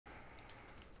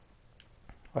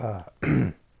Uh,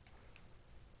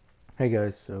 hey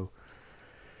guys, so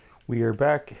we are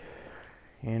back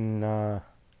in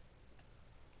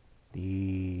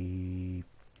the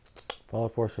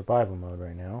Fallout 4 survival mode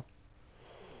right now.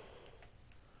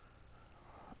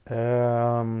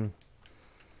 Um,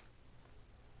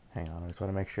 Hang on, I just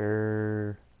want to make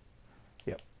sure.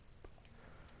 Yep.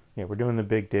 Yeah, we're doing the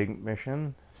big dig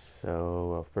mission.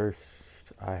 So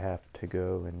first I have to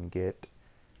go and get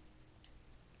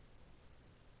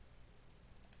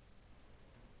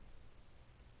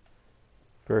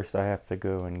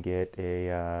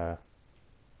a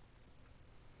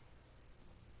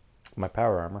my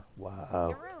power armor. Wow.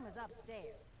 Your room is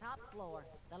upstairs, top floor,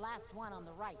 the last one on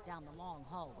the right down the long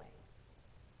hallway.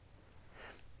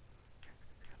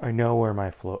 I know where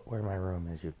my room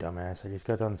is, you dumbass. I just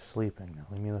got done sleeping. Now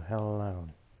leave me the hell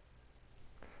alone.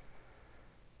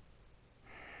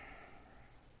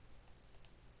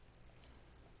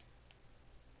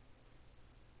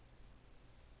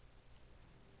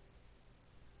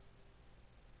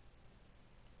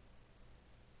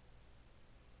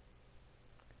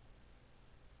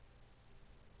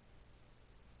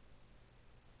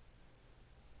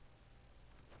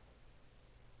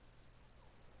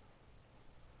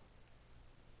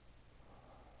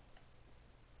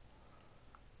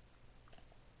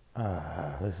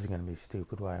 This is gonna be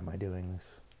stupid. Why am I doing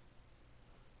this?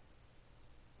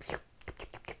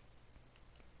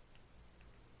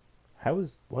 How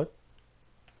is what?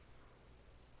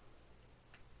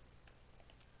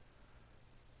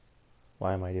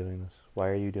 Why am I doing this? Why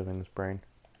are you doing this, brain?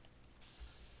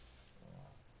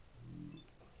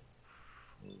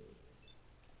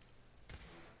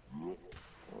 To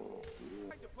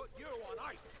put you on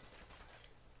ice.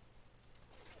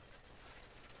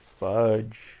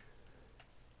 Fudge.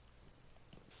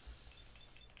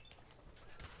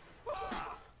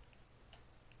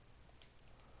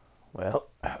 Well,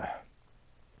 that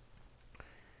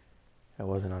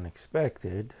wasn't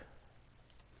unexpected.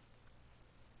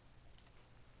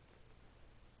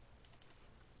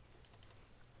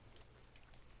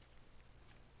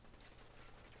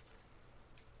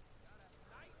 Got a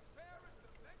nice pair of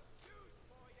cement shoes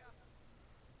for you.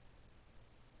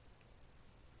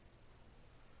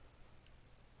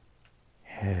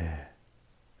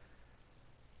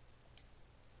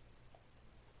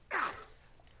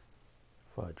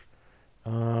 Fudge.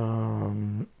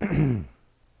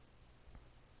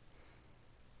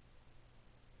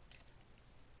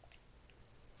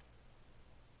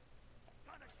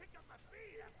 Gonna kick up my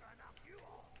feet after I knock you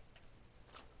off.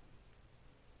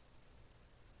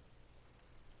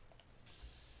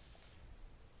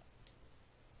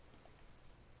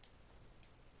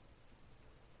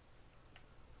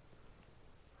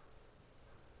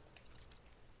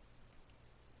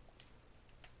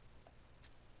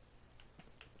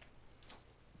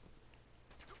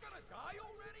 You gonna die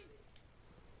already?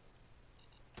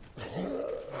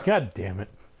 God damn it.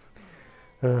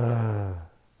 I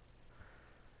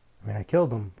mean, I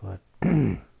killed him, but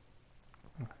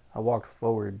I walked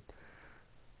forward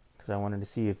because I wanted to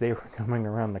see if they were coming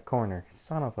around the corner.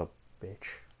 Son of a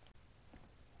bitch.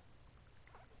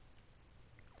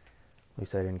 At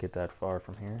least I didn't get that far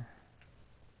from here.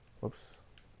 Whoops.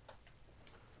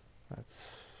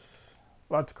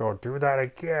 Let's go do that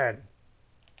again.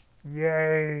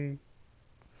 Yay.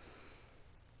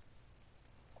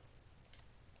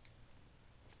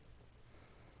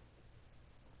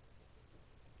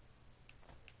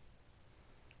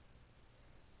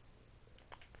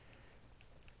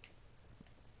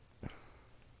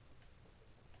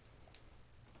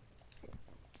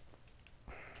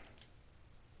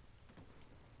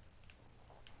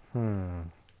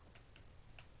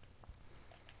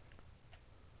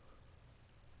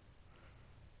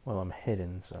 Well, I'm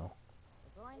hidden, so.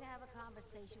 We're going to have a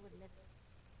conversation with Miss...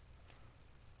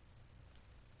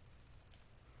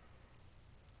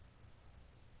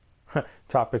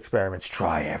 Top experiments.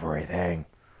 Try everything.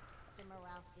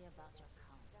 Morowski about your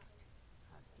conduct.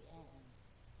 Again.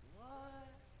 What?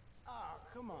 Oh,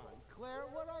 come on, Claire,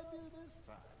 what'd I do this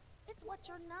time? It's what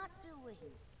you're not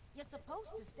doing. You're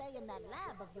supposed to stay in that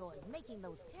lab of yours making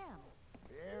those chems.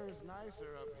 The air is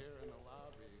nicer up here in the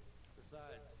lobby.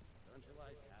 Besides, don't you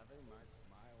like having my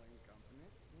smiling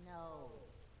company? No,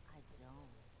 I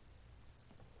don't.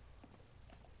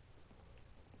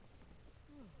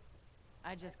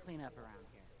 I just clean up around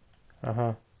here.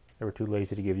 Uh-huh. They were too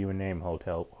lazy to give you a name,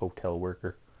 hotel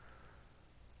worker.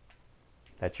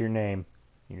 That's your name.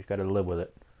 You just gotta live with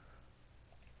it.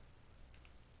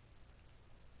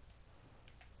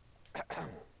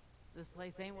 This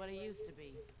place ain't what it used to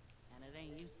be, and it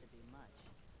ain't used to be much.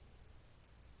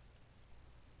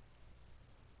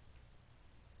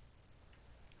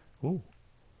 Ooh.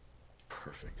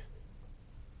 Perfect.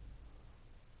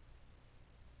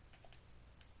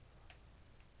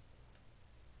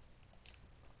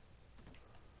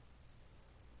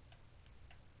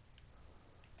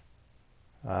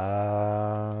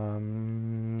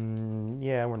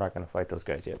 Yeah, we're not gonna fight those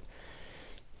guys yet.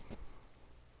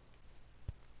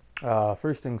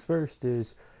 First things first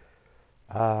is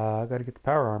I gotta get the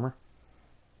power armor.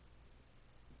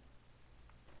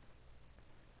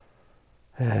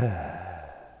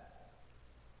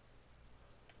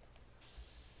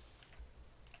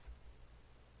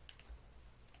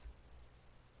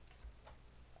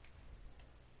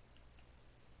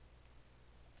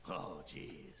 Oh,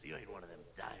 jeez, you ain't one of them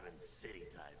Diamond City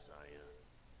types, are you?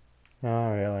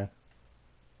 Oh, really?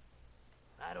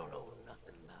 I don't know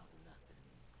nothing about nothing.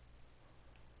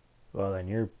 Well, then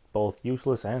you're both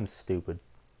useless and stupid.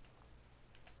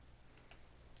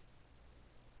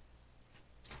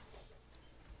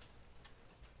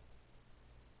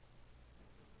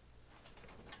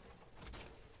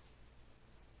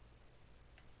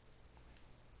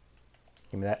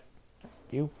 Give me that.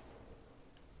 You.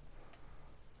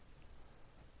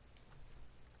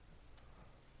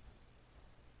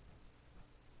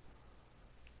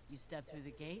 You step through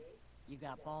the gate, you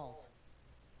got balls.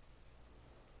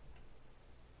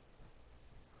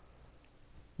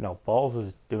 No, Balls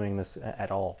is doing this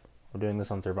at all. We're doing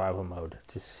this on survival mode.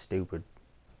 It's just stupid.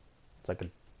 It's like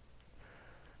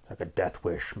a death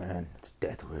wish, man. It's a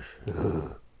death wish.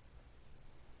 Ugh.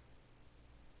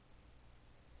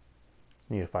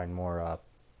 Need to find more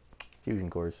fusion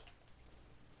cores.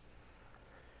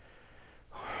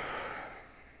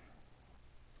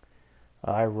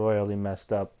 I royally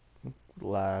messed up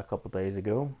a couple days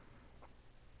ago.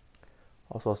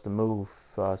 I was supposed to move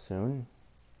soon.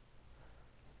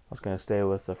 I was gonna stay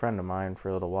with a friend of mine for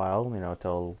a little while,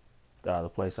 till the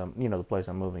place I'm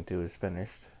moving to is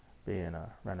finished, being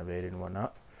renovated and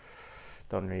whatnot.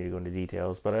 Don't need to go into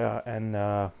details, but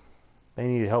they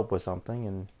needed help with something,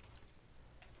 and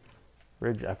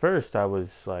at first I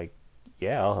was like,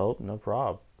 yeah, I'll help, no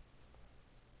problem.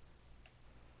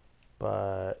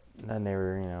 But then they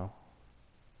were,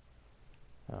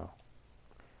 oh.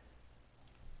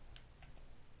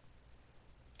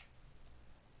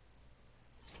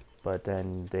 But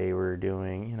then they were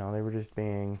doing, they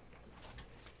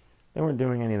weren't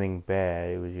doing anything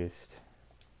bad. It was just,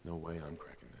 No way I'm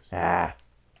cracking this. ah.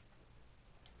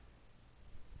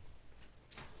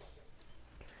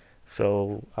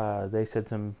 So they said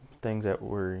some things that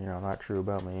were, not true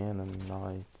about me, and then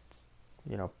I,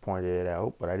 pointed it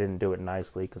out, but I didn't do it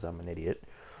nicely because I'm an idiot.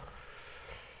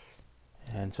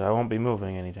 And so I won't be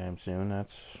moving anytime soon.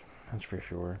 That's for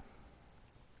sure.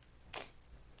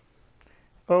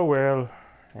 Oh well.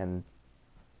 And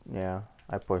yeah,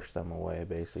 I pushed them away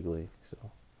basically. So,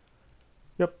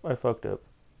 yep, I fucked up.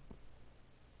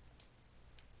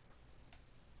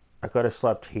 I could have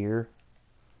slept here.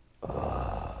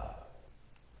 Ugh.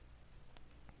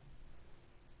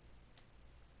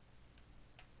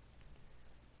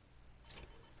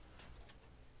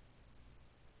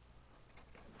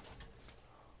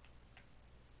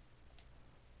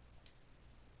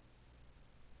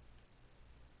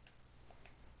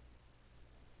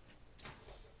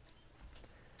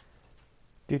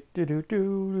 Do do do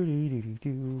do do do do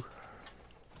do.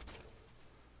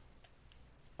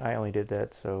 I only did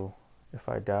that so if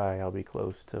I die, I'll be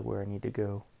close to where I need to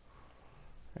go.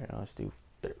 Let's do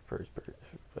first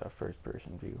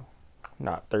person view,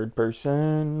 not third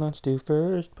person. Let's do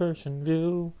first person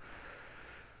view.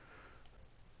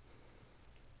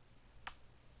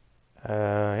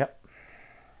 Yep.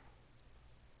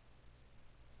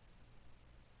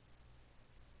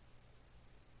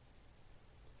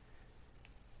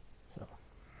 So.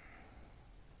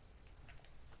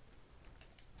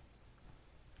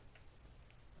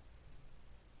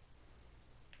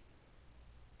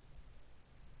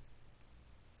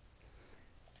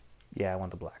 Yeah, I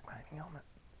want the black mining helmet.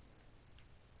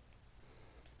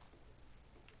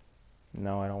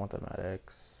 No, I don't want the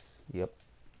Med-X. Yep.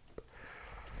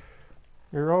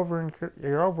 You're over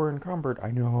encumbered. I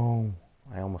know.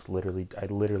 I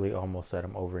literally almost said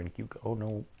I'm over in Q. Oh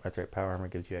no, that's right. Power armor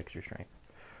gives you extra strength.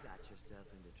 Got yourself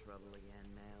into trouble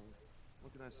again, Mel?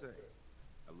 What can I say?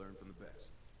 I learned from the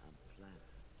best. I'm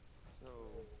flattered. So,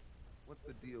 what's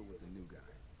the deal with the new guy?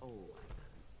 Oh,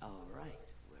 all right.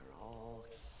 We're all...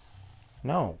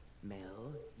 No.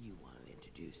 Mel, you want to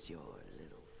introduce your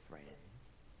little friend?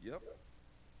 Yep.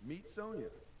 Meet Sonya.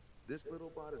 This little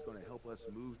bot is going to help us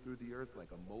move through the earth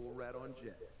like a mole rat on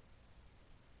jet.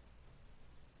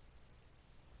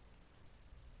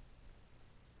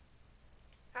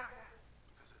 Yeah,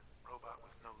 because a robot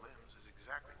with no limbs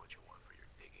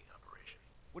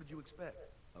What did you expect?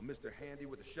 A Mr. Handy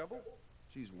with a shovel?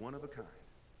 She's one of a kind.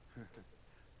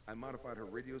 I modified her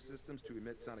radio systems to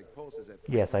emit sonic pulses at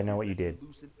Yes, I know what you frequencies that did. can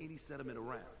loosen any sediment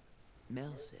around.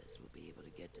 Mel says we'll be able to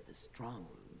get to the strong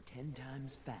room 10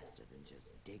 times faster than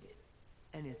just digging.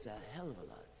 And it's a hell of a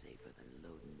lot safer than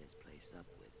loading this place up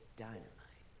with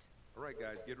dynamite. All right,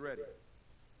 guys, get ready.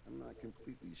 I'm not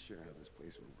completely sure how this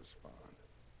place will respond.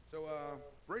 So,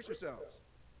 brace yourselves.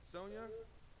 Sonia,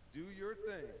 do your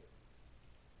thing.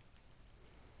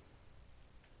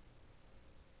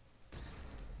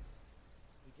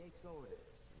 He takes orders,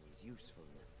 and he's useful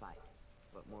in a fight.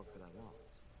 What more could I want?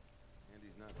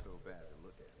 Andy's not so bad to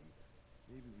look at either.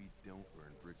 Maybe we don't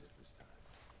burn bridges this time.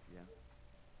 Yeah?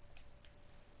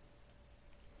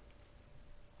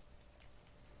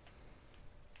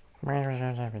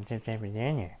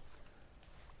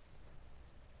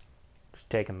 Just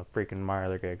taking the freaking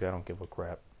Myler gigs. I don't give a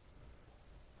crap.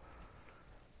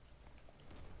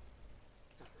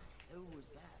 Who was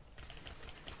that?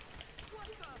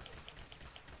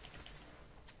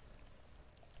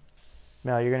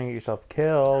 Mel, you're gonna get yourself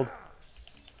killed.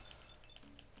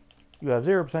 You have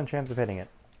 0% chance of hitting it.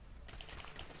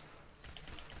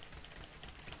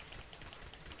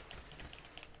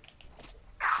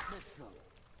 Let's go.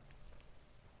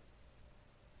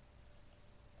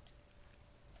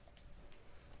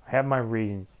 I have my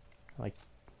reasons. Like,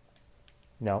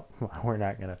 no, we're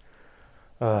not gonna.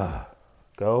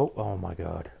 Go. Oh my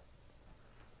god.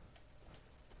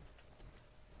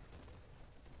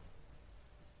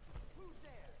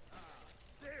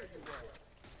 There you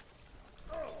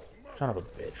are. Son of a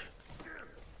bitch.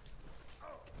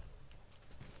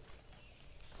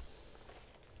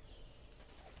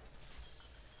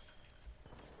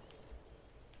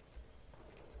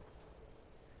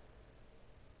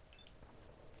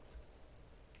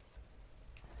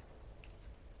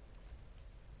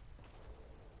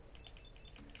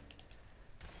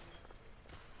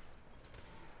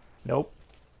 Nope.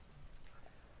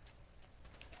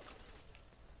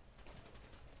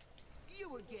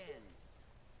 You again.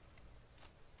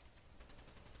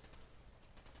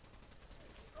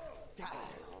 Die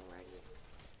already.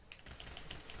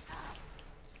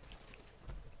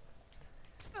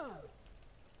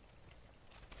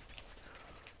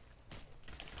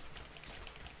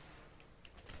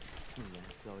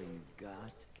 That's all you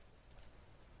got?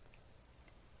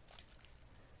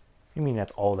 You mean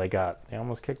that's all they got? They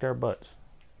almost kicked our butts.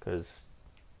 Because.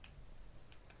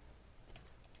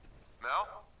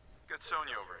 Mel, get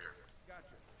Sonya over here.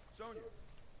 Gotcha.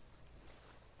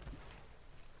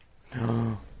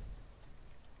 Sonya.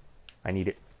 I need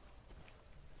it.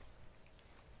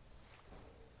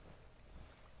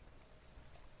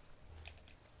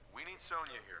 We need Sonya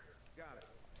here. Got it.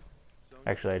 Sonya.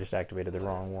 Actually, I just activated the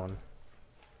wrong one.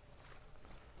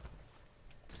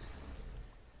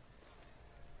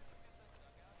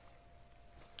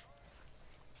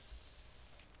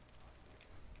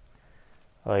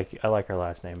 I like her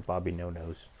last name, Bobby No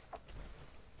Nose.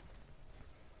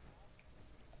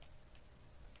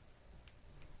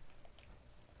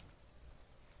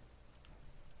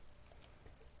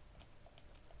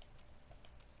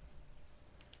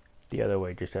 The other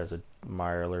way just has a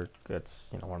Mirelurk. That's,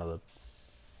 one of the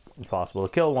impossible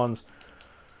to kill ones.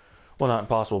 Well, not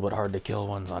impossible, but hard to kill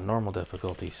ones on normal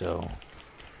difficulty, so.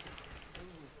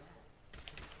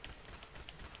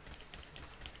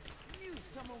 Knew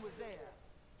someone was there.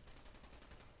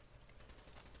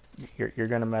 You're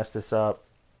gonna mess this up.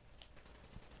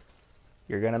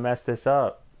 You're gonna mess this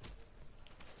up.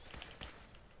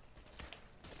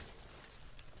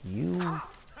 You.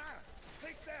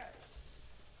 Take that.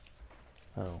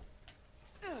 Oh.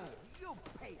 You'll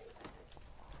pay.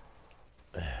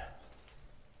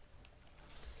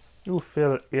 You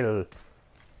feel ill.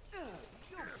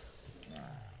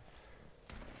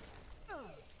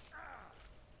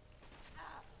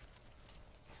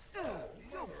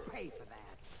 You'll pay for that.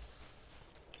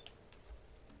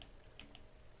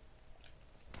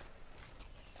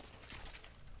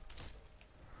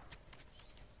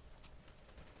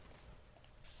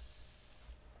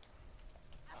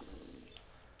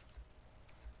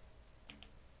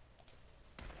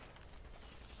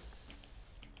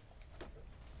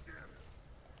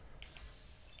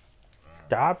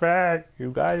 Stop it!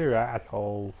 You guys are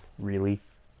assholes. Really?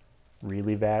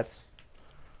 Really, Vats?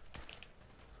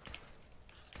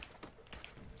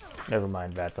 Never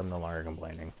mind, Vats. I'm no longer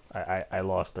complaining. I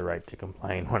lost the right to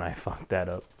complain when I fucked that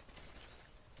up.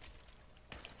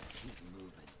 Keep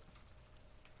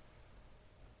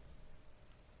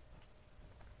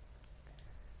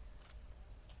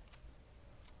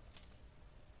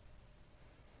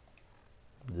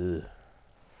moving. Ugh.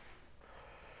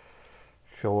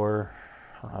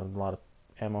 I don't have a lot of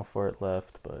ammo for it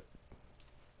left, but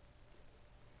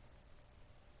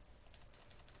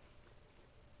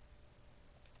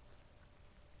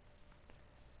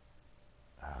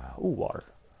ooh, water.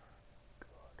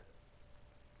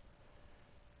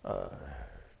 God.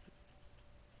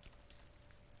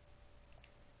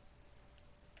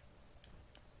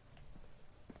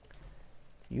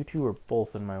 You two are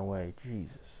both in my way.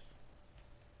 Jesus.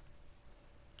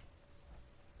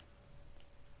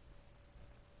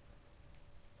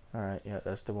 Alright, yeah,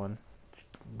 that's the one.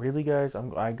 Really, guys?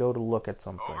 I go to look at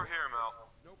something. Over here, Mel.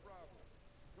 No problem.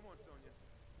 Come on, Sonya.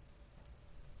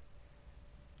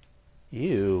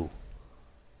 Ew.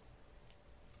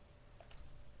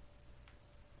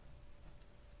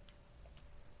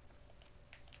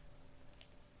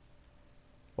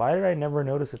 Why did I never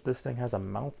notice that this thing has a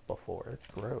mouth before? It's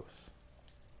gross.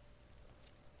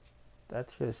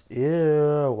 That's just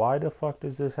ew. Why the fuck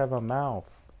does this have a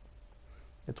mouth?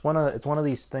 It's one of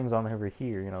these things on over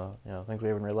here, you know, things we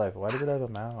have in real life. Why does it have a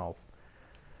mouth?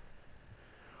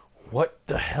 What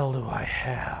the hell do I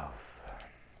have?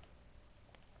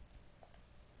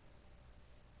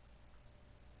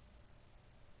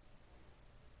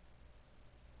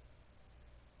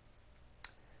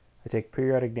 I take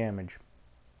periodic damage.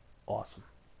 Awesome.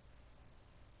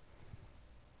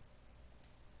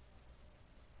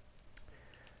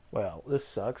 Well, this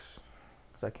sucks,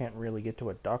 because I can't really get to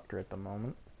a doctor at the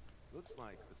moment. Looks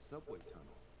like the subway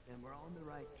tunnel. Then we're on the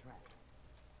right track.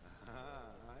 Ah,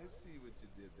 I see what you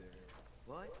did there.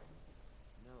 What?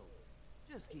 No.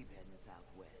 Just keep heading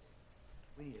southwest.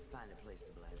 We need to find a place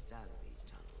to blast out of these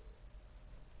tunnels.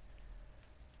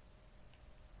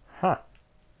 Huh.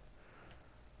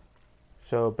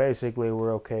 So basically,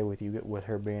 we're okay with with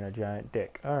her being a giant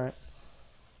dick. All right.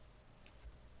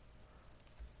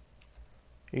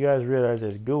 You guys realize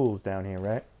there's ghouls down here,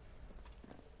 right?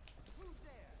 Who's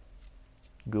there?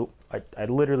 Ghoul. I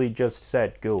literally just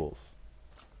said ghouls.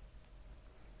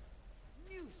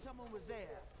 Knew someone was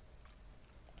there.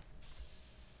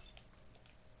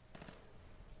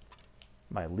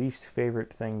 My least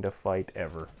favorite thing to fight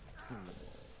ever.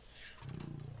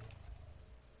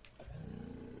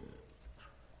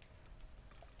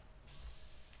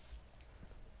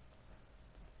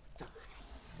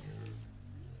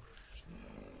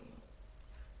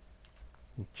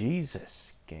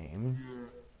 Jesus, game.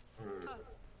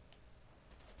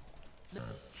 I'm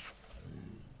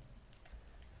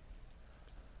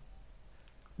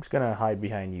just gonna hide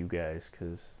behind you guys,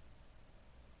 cause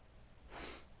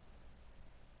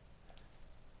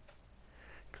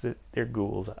they're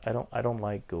ghouls. I don't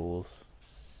like ghouls.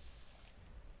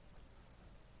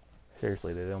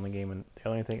 Seriously, they're the only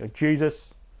thing. Oh,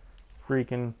 Jesus,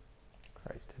 freaking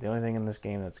Christ! The only thing in this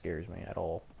game that scares me at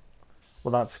all.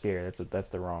 Well, not scared. That's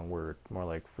the wrong word. More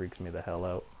like freaks me the hell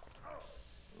out.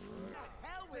 The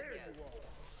hell with you.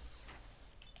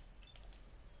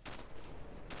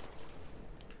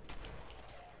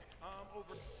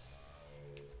 Over.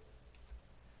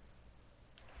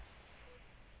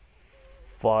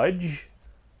 Fudge?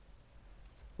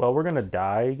 Well, we're gonna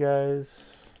die,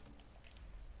 guys.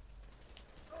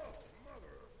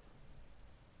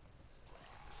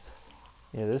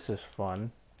 Yeah, this is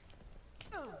fun.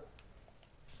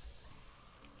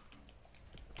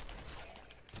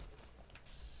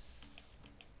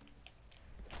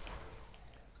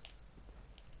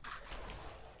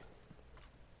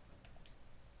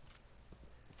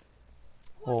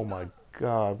 Oh my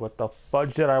god, what the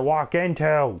fudge did I walk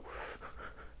into?